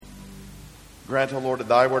Grant, O Lord, that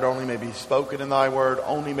thy word only may be spoken and thy word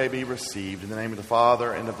only may be received. In the name of the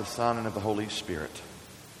Father, and of the Son, and of the Holy Spirit.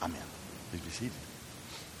 Amen. Please be seated.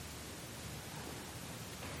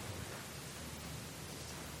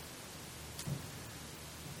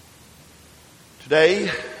 Today,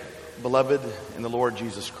 beloved in the Lord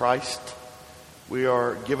Jesus Christ, we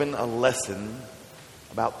are given a lesson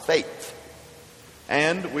about faith.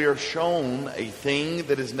 And we are shown a thing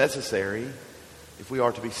that is necessary if we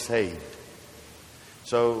are to be saved.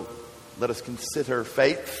 So let us consider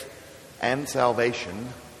faith and salvation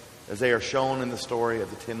as they are shown in the story of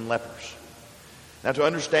the 10 lepers. Now, to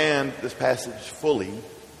understand this passage fully,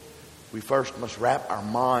 we first must wrap our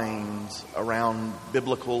minds around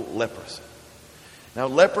biblical leprosy. Now,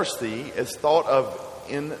 leprosy, as thought of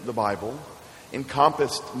in the Bible,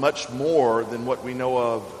 encompassed much more than what we know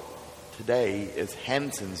of today as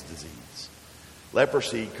Hansen's disease.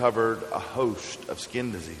 Leprosy covered a host of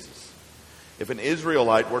skin diseases. If an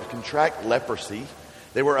Israelite were to contract leprosy,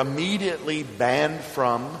 they were immediately banned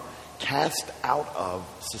from, cast out of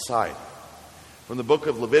society. From the book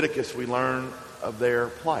of Leviticus, we learn of their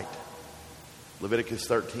plight. Leviticus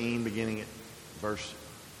 13, beginning at verse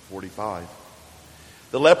 45.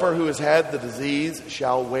 The leper who has had the disease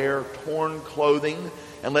shall wear torn clothing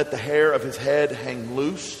and let the hair of his head hang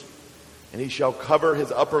loose, and he shall cover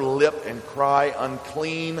his upper lip and cry,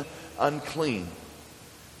 unclean, unclean.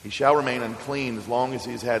 He shall remain unclean as long as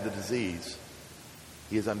he has had the disease.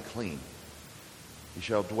 He is unclean. He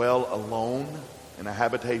shall dwell alone in a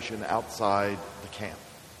habitation outside the camp.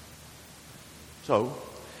 So,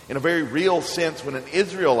 in a very real sense, when an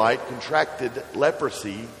Israelite contracted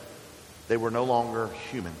leprosy, they were no longer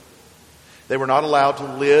human. They were not allowed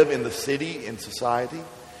to live in the city, in society,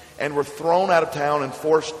 and were thrown out of town and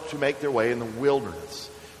forced to make their way in the wilderness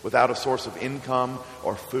without a source of income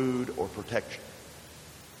or food or protection.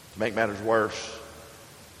 To make matters worse,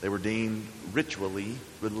 they were deemed ritually,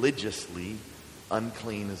 religiously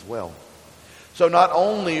unclean as well. So not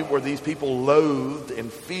only were these people loathed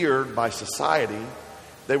and feared by society,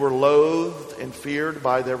 they were loathed and feared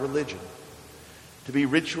by their religion. To be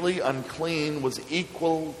ritually unclean was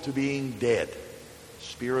equal to being dead,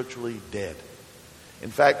 spiritually dead. In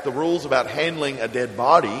fact, the rules about handling a dead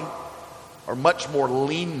body are much more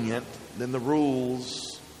lenient than the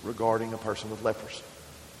rules regarding a person with leprosy.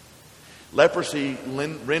 Leprosy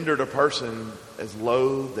rendered a person as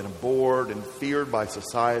loathed and abhorred and feared by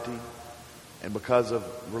society, and because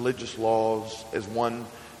of religious laws, as one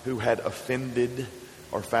who had offended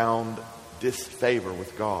or found disfavor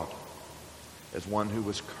with God, as one who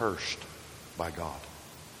was cursed by God.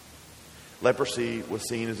 Leprosy was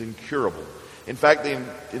seen as incurable. In fact,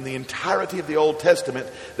 in the entirety of the Old Testament,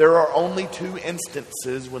 there are only 2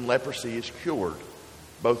 instances when leprosy is cured,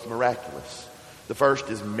 both miraculous. The first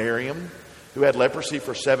is Miriam, who had leprosy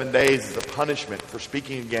for 7 days as a punishment for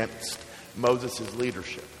speaking against Moses'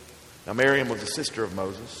 leadership. Now, Miriam was a sister of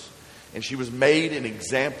Moses, and she was made an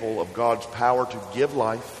example of God's power to give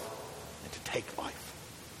life and to take life.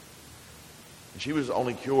 And she was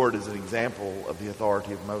only cured as an example of the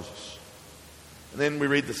authority of Moses. And then we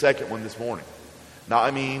read the second one this morning.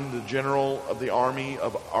 Naaman, the general of the army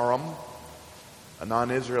of Aram, a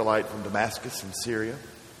non-Israelite from Damascus in Syria.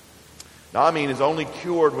 Naaman is only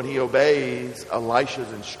cured when he obeys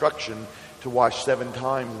Elisha's instruction to wash 7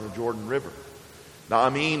 times in the Jordan River.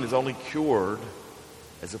 Naaman is only cured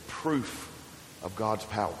as a proof of God's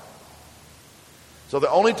power. So the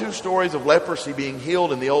only 2 stories of leprosy being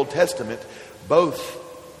healed in the Old Testament, both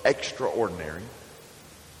extraordinary.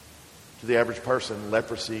 To the average person,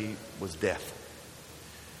 leprosy was death.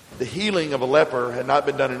 The healing of a leper had not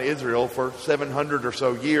been done in Israel for 700 or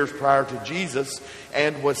so years prior to Jesus,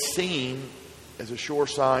 and was seen as a sure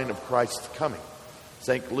sign of Christ's coming.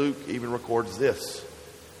 St. Luke even records this.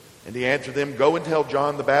 And he answered them, "Go and tell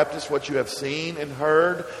John the Baptist what you have seen and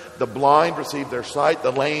heard. The blind receive their sight,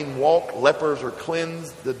 the lame walk, lepers are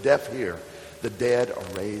cleansed, the deaf hear, the dead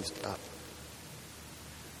are raised up."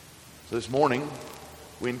 So this morning,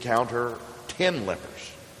 we encounter 10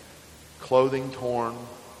 lepers, clothing torn,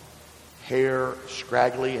 hair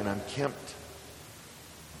scraggly and unkempt,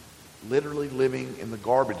 literally living in the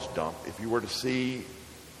garbage dump. If you were to see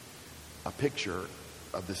a picture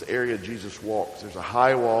of this area Jesus walks, there's a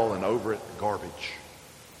high wall and over it garbage.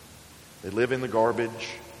 They live in the garbage,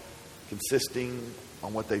 consisting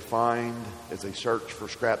on what they find as they search for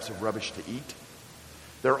scraps of rubbish to eat.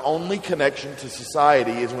 Their only connection to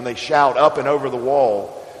society is when they shout up and over the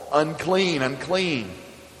wall, "Unclean, unclean,"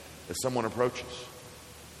 as someone approaches.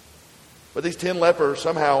 But these 10 lepers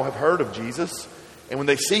somehow have heard of Jesus, and when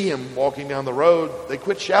they see him walking down the road, they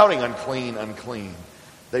quit shouting, "Unclean, unclean."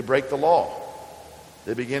 They break the law.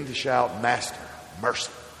 they begin to shout, "Master,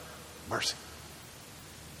 mercy, mercy."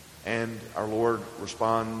 And our Lord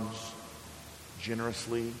responds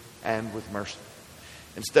generously and with mercy.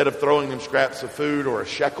 Instead of throwing them scraps of food or a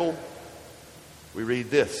shekel, we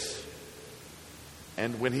read this.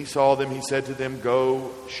 And when he saw them, he said to them,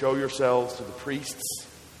 "Go, show yourselves to the priests."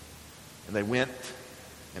 And they went,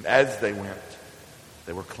 and as they went,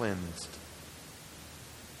 they were cleansed.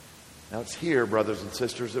 Now it's here, brothers and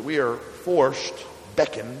sisters, that we are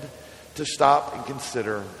beckoned to stop and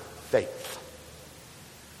consider faith.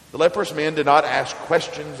 The leprous men did not ask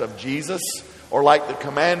questions of Jesus, or like the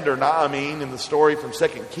commander Naaman in the story from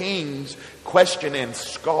 2 Kings, question and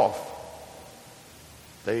scoff.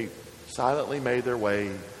 They silently made their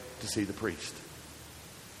way to see the priest.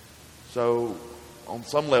 So, on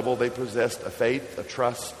some level, they possessed a faith, a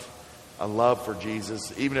trust, a love for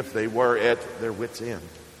Jesus, even if they were at their wits' end.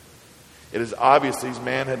 It is obvious these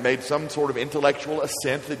men had made some sort of intellectual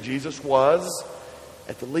assent that Jesus was,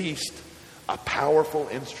 at the least, a powerful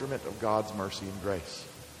instrument of God's mercy and grace.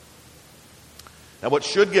 Now, what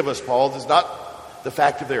should give us pause is not the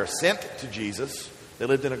fact of their assent to Jesus. They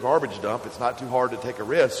lived in a garbage dump. It's not too hard to take a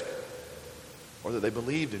risk. Or that they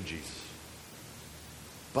believed in Jesus.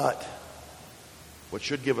 But what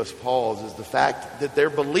should give us pause is the fact that their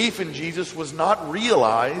belief in Jesus was not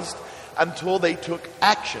realized until they took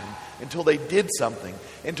action, until they did something,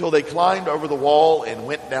 until they climbed over the wall and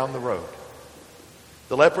went down the road.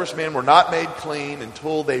 The leprous men were not made clean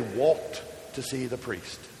until they walked to see the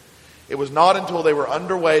priest. It was not until they were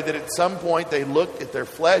underway that at some point they looked at their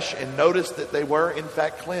flesh and noticed that they were in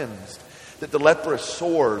fact cleansed, that the leprous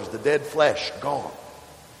sores, the dead flesh, gone,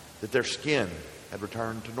 that their skin had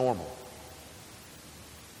returned to normal.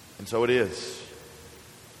 And so it is.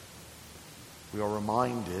 We are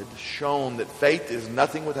reminded, shown that faith is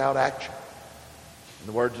nothing without action. In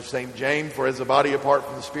the words of St. James, "For as the body apart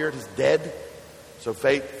from the spirit is dead, so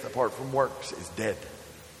faith apart from works is dead."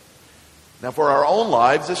 Now, for our own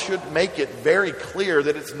lives, this should make it very clear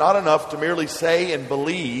that it's not enough to merely say and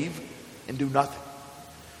believe and do nothing.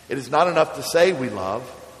 It is not enough to say we love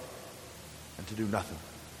and to do nothing.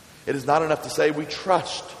 It is not enough to say we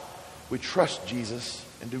trust Jesus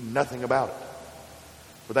and do nothing about it.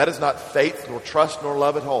 For that is not faith, nor trust, nor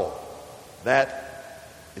love at all. That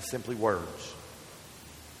is simply words.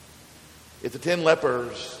 If the 10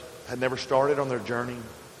 lepers had never started on their journey,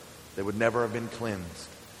 they would never have been cleansed.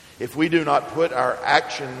 If we do not put our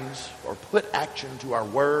actions or put action to our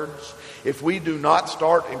words, if we do not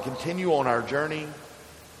start and continue on our journey,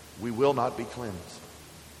 we will not be cleansed.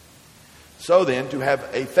 So then, to have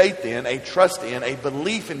a faith in, a trust in, a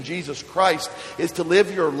belief in Jesus Christ is to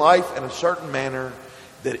live your life in a certain manner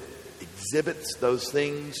that exhibits those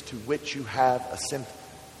things to which you have assented.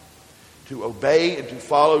 To obey and to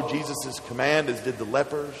follow Jesus' command as did the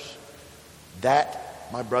lepers, that,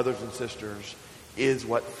 my brothers and sisters, is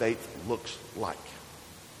what faith looks like.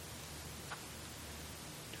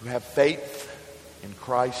 To have faith in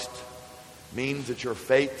Christ means that your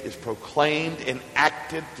faith is proclaimed and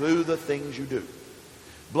acted through the things you do.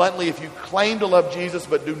 Bluntly, if you claim to love Jesus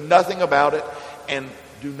but do nothing about it, and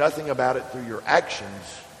do nothing about it through your actions,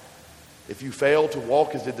 if you fail to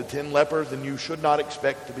walk as did the 10 lepers, then you should not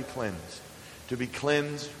expect to be cleansed. To be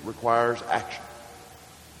cleansed requires action.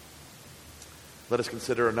 Let us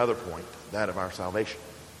consider another point, that of our salvation.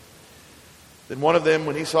 Then one of them,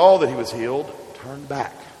 when he saw that he was healed, turned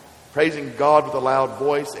back, praising God with a loud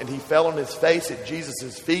voice, and he fell on his face at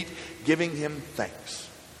Jesus' feet, giving him thanks.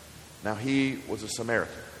 Now he was a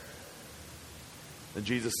Samaritan. Then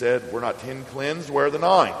Jesus said, "Were not 10 cleansed? Where are the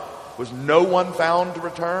 9? Was no one found to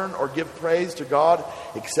return or give praise to God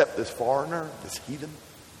except this foreigner, this heathen?"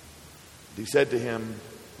 And he said to him,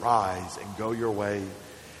 "Rise and go your way.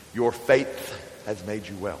 Your faith has made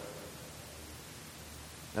you well."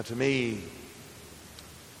 Now to me,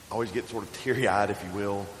 I always get sort of teary-eyed, if you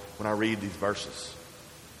will, when I read these verses.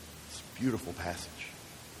 It's a beautiful passage.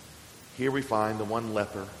 Here we find the one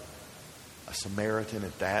leper, a Samaritan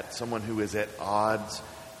at that, someone who is at odds,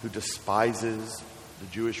 who despises the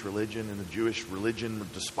Jewish religion, and the Jewish religion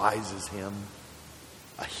despises him,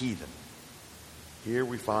 a heathen. Here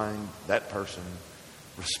we find that person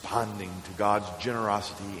responding to God's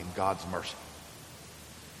generosity and God's mercy.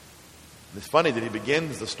 And it's funny that he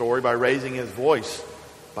begins the story by raising his voice,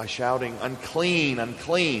 by shouting, "Unclean,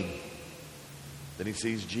 unclean." Then he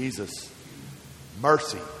sees Jesus.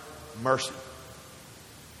 Mercy, mercy.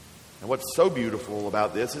 And what's so beautiful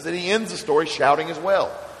about this is that he ends the story shouting as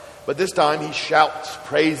well. But this time he shouts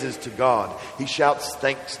praises to God. He shouts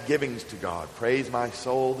thanksgivings to God. "Praise my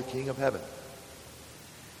soul, the King of heaven."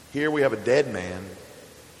 Here we have a dead man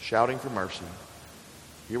shouting for mercy.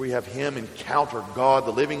 Here we have him encounter God,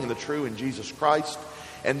 the living and the true, in Jesus Christ,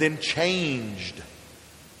 and then changed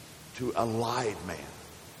to a live man,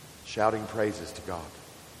 shouting praises to God.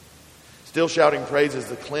 Still shouting praises,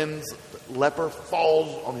 the cleansed leper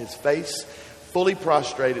falls on his face, fully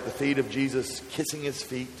prostrate at the feet of Jesus, kissing his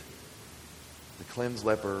feet. The cleansed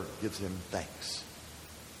leper gives him thanks.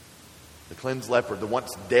 The cleansed leper, the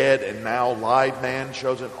once dead and now live man,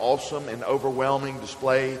 shows an awesome and overwhelming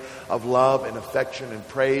display of love and affection and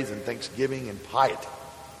praise and thanksgiving and piety.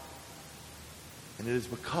 And it is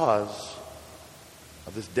because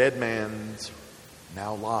of this dead man's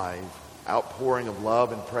now live outpouring of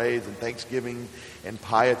love and praise and thanksgiving and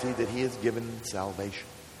piety that he is given salvation.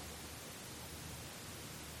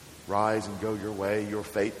 Rise and go your way. Your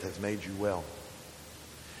faith has made you well.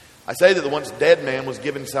 I say that the once dead man was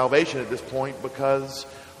given salvation at this point because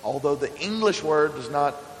although the English word does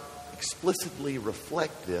not explicitly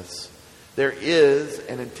reflect this, there is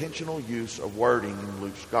an intentional use of wording in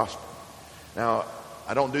Luke's gospel. Now,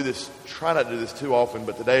 I try not to do this too often,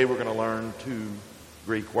 but today we're going to learn 2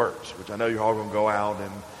 Greek words, which I know you're all going to go out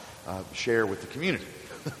and share with the community.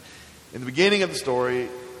 In the beginning of the story,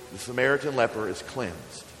 the Samaritan leper is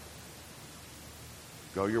cleansed.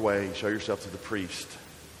 Go your way, show yourself to the priest.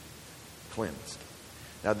 Cleansed.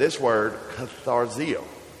 Now this word, katharsio,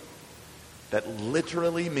 that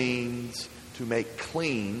literally means to make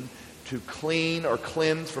clean, to clean or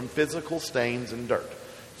cleanse from physical stains and dirt.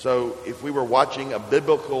 So if we were watching a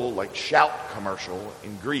biblical shout commercial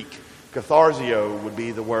in Greek, katharsio would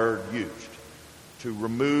be the word used to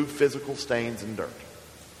remove physical stains and dirt.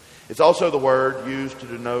 It's also the word used to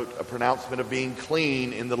denote a pronouncement of being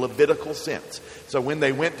clean in the Levitical sense. So when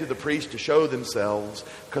they went to the priest to show themselves,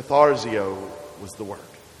 katharsio was the word.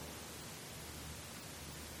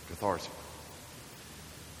 Katharsio.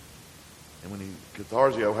 And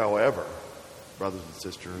katharsio, however, brothers and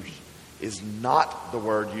sisters, is not the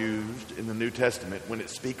word used in the New Testament when it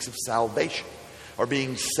speaks of salvation or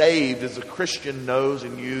being saved as a Christian knows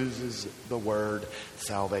and uses the word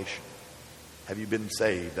salvation. Have you been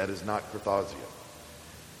saved? That is not katharsio.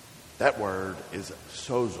 That word is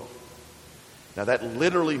sozo. Now that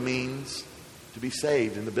literally means to be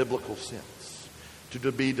saved in the biblical sense,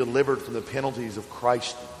 to be delivered from the penalties of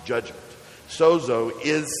Christ's judgment. Sozo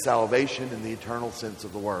is salvation in the eternal sense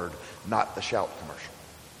of the word, not the shout commercial.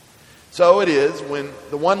 So it is when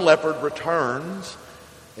the one leper returns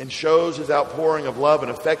and shows his outpouring of love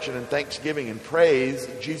and affection and thanksgiving and praise,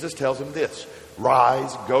 Jesus tells him this: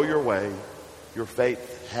 rise, go your way. Your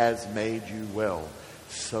faith has made you well.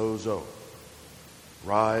 Sozo.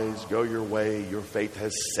 Rise, go your way. Your faith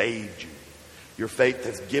has saved you. Your faith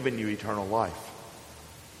has given you eternal life.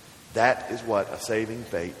 That is what a saving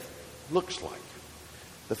faith looks like.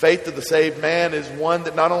 The faith of the saved man is one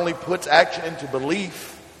that not only puts action into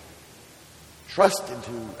belief, trust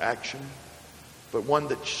into action, but one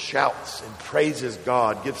that shouts and praises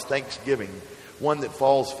God, gives thanksgiving, one that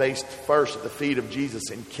falls face first at the feet of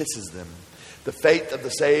Jesus and kisses them. The faith of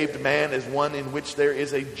the saved man is one in which there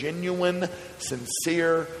is a genuine,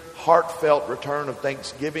 sincere, heartfelt return of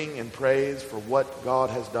thanksgiving and praise for what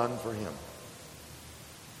God has done for him.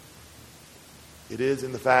 It is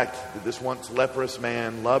in the fact that this once leprous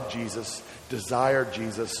man loved Jesus, desired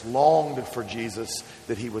Jesus, longed for Jesus,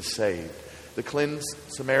 that he was saved. The cleansed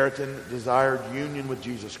Samaritan desired union with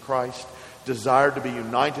Jesus Christ, desired to be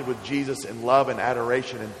united with Jesus in love and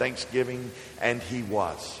adoration and thanksgiving, and he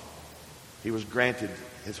was. He was granted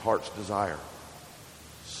his heart's desire.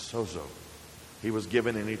 Sozo. He was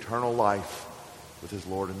given an eternal life with his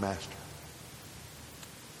Lord and Master.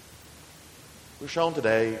 We're shown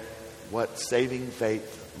today what saving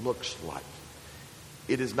faith looks like.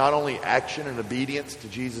 It is not only action and obedience to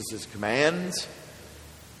Jesus' commands,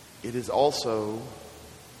 it is also,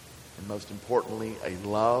 and most importantly, a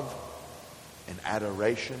love, an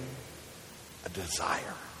adoration, a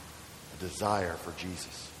desire for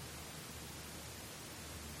Jesus.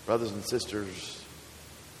 Brothers and sisters,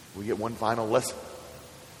 we get one final lesson.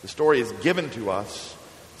 The story is given to us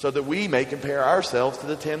so that we may compare ourselves to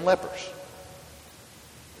the 10 lepers.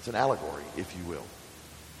 It's an allegory, if you will.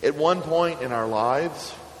 At one point in our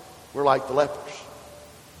lives, we're like the lepers,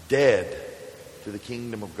 dead to the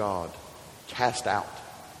kingdom of God, cast out.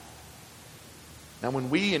 Now, when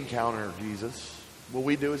we encounter Jesus, what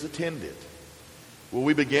we do is attend it. Will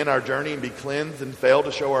we begin our journey and be cleansed and fail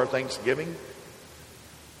to show our thanksgiving?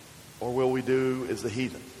 Or will we do as the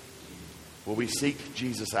heathen? Will we seek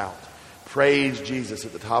Jesus out? Praise Jesus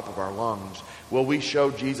at the top of our lungs? Will we show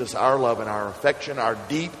Jesus our love and our affection, our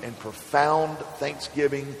deep and profound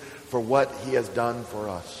thanksgiving for what he has done for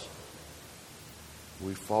us? Will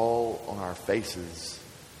we fall on our faces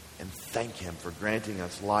and thank Him for granting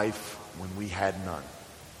us life when we had none.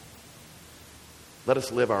 Let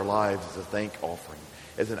us live our lives as a thank offering,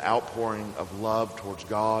 as an outpouring of love towards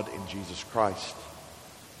God in Jesus Christ.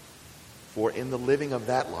 For in the living of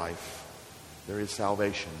that life, there is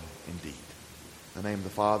salvation indeed. In the name of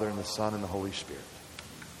the Father, and the Son, and the Holy Spirit.